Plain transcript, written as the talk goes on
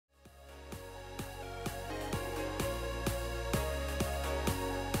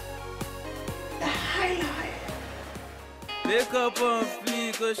Makeup on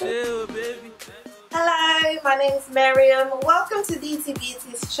fleek, oh baby. Hello, my name is Miriam. Welcome to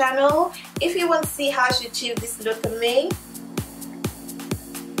DTBeauty's channel. If you want to see how she achieved this look on me,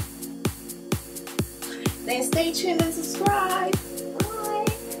 then stay tuned and subscribe. Bye.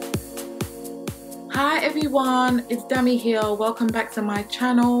 Hi everyone, it's Dami here. Welcome back to my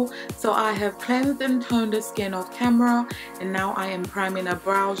channel. So I have cleansed and toned the skin off camera, and now I am priming her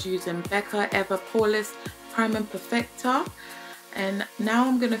brows using BECCA Ever Poreless Priming Perfector. And now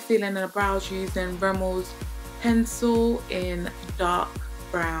I'm going to fill in the brows using Rimmel's pencil in dark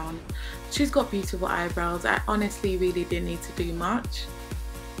brown. She's got beautiful eyebrows. I honestly really didn't need to do much.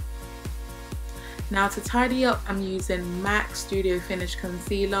 Now to tidy up, I'm using MAC Studio Finish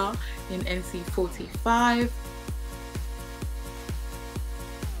Concealer in NC45.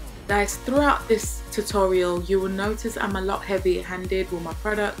 Guys, throughout this tutorial you will notice I'm a lot heavy-handed with my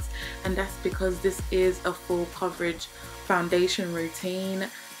products, and that's because this is a full coverage foundation routine,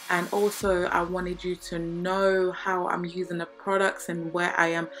 and also I wanted you to know how I'm using the products and where I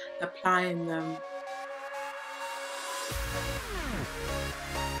am applying them.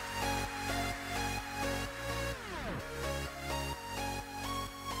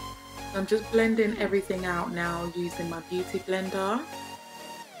 I'm just blending everything out now using my beauty blender.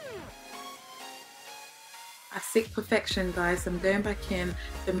 I seek perfection, guys. I'm going back in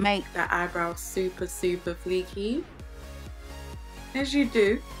to make that eyebrow super fleeky, as you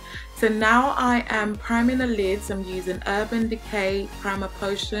do. So now I am priming the lids. I'm using Urban Decay Primer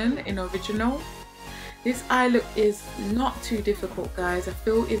Potion in Original. This eye look is not too difficult, guys. I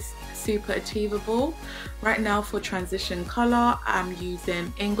feel it's super achievable. Right now for transition color, I'm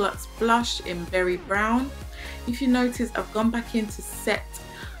using Igglot's blush in Berry Brown. If you notice, I've gone back in to set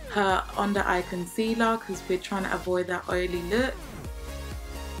her under eye concealer because we're trying to avoid that oily look.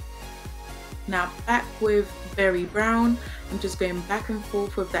 Now back with Berry Brown, I'm just going back and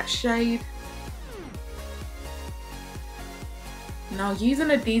forth with that shade. Now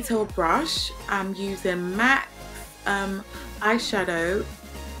using a detail brush, I'm using MAC eyeshadow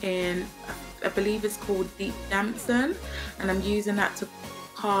in, I believe it's called Damson, and I'm using that to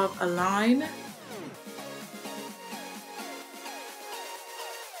carve a line.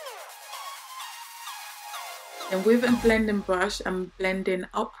 And with a blending brush, I'm blending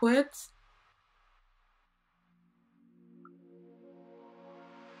upwards.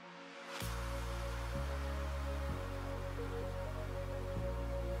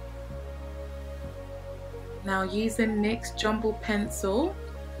 Now using NYX Jumbo Pencil,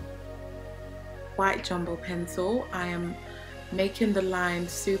 white jumbo pencil, I am making the line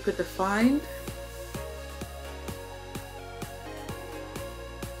super defined.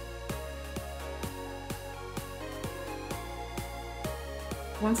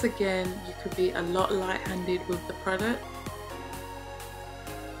 Once again, you could be a lot light-handed with the product.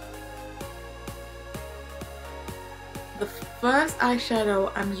 The first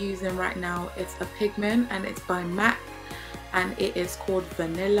eyeshadow I'm using right now is a pigment, and it's by MAC, and it is called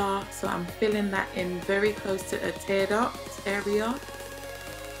Vanilla. So I'm filling that in very close to a teared up area.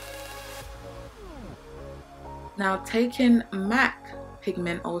 Now taking MAC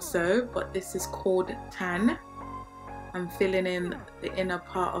pigment also, but this is called Tan, I'm filling in the inner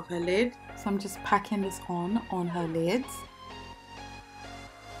part of her lid. So I'm just packing this on her lids.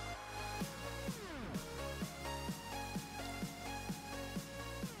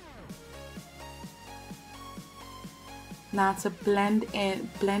 Now to blend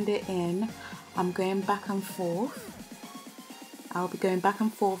it in, I'm going back and forth. I'll be going back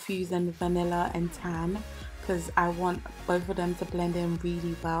and forth using Vanilla and Tan because I want both of them to blend in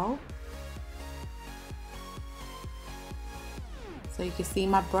really well. So you can see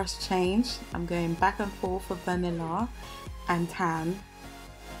my brush change. I'm going back and forth with Vanilla and Tan.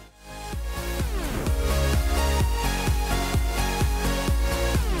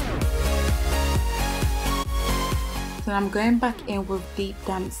 So I'm going back in with Deep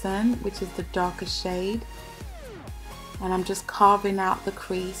Damson, which is the darkest shade, and I'm just carving out the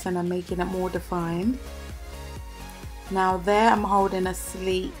crease and I'm making it more defined. Now there I'm holding a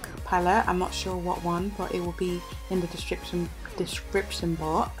sleek palette. I'm not sure what one, but it will be in the description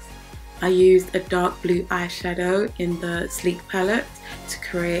box. I used a dark blue eyeshadow in the sleek palette to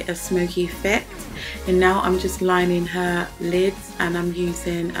create a smoky effect, and now I'm just lining her lids, and I'm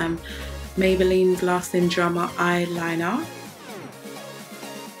using Maybelline's Lasting Drama eyeliner.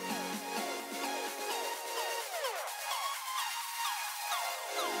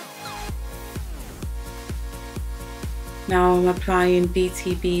 Now I'm applying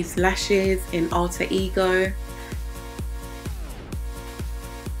DTB's lashes in Alter Ego.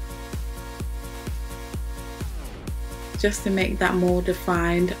 just to make that more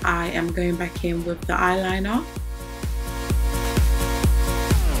defined, I am going back in with the eyeliner.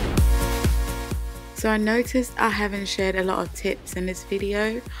 So I noticed I haven't shared a lot of tips in this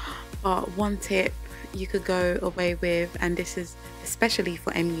video, but one tip you could go away with, and this is especially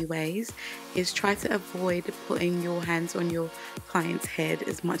for MUAs, is try to avoid putting your hands on your client's head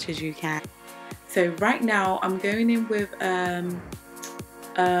as much as you can. So right now I'm going in with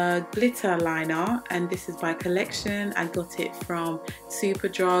a glitter liner, and this is by Collection. I got it from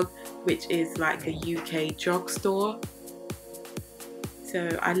Superdrug, which is like a UK drugstore.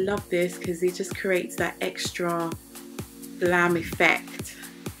 So I love this because it just creates that extra glam effect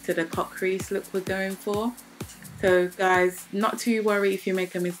to the cut crease look we're going for. So guys, not to worry if you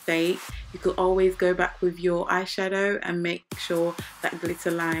make a mistake. You could always go back with your eyeshadow and make sure that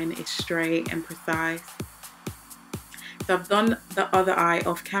glitter line is straight and precise. So I've done the other eye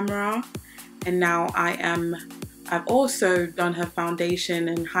off camera, and now I've also done her foundation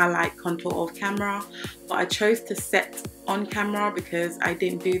and highlight contour off camera, but I chose to set on camera because I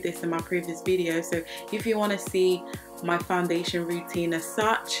didn't do this in my previous video. So if you want to see my foundation routine as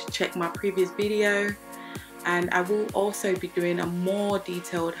such, check my previous video, and I will also be doing a more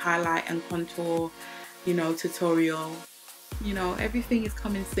detailed highlight and contour, you know, tutorial. You know, everything is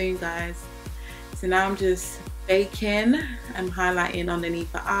coming soon, guys. So now I'm just baking. I'm highlighting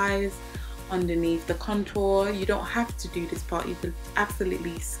underneath the eyes, underneath the contour. You don't have to do this part, you can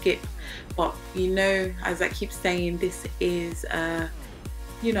absolutely skip, but you know, as I keep saying, this is a,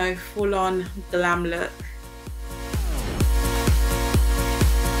 you know, full-on glam look.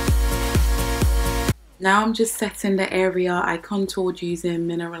 Now I'm just setting the area I contoured using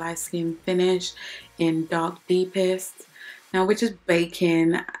Mineralized Skin Finish in Dark Deepest. Now we're just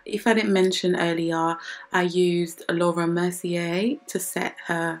baking. If I didn't mention earlier, I used Laura Mercier to set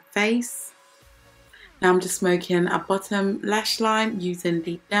her face. Now I'm just smoking a bottom lash line using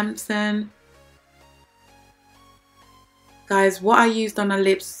the Damson. Guys, what I used on the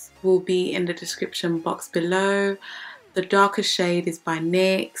lips will be in the description box below. The darker shade is by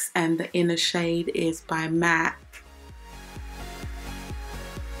NYX and the inner shade is by MAC.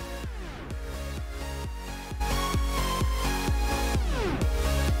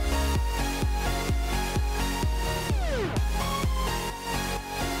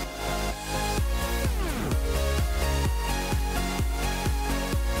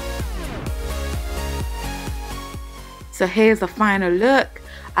 So here's the final look.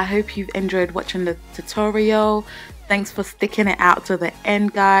 I hope you've enjoyed watching the tutorial. Thanks for sticking it out to the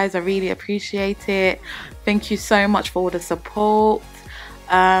end, guys. I really appreciate it. Thank you so much for all the support.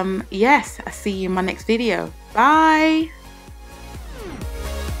 Yes, I'll see you in my next video. Bye.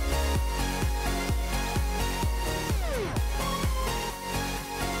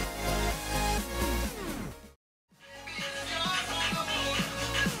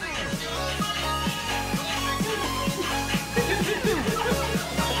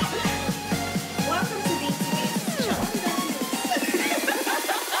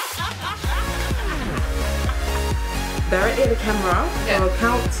 Directly at the camera, so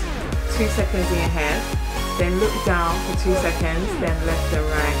count 2 seconds in your head, then look down for 2 seconds, then left and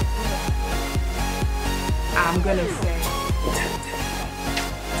right. I'm gonna say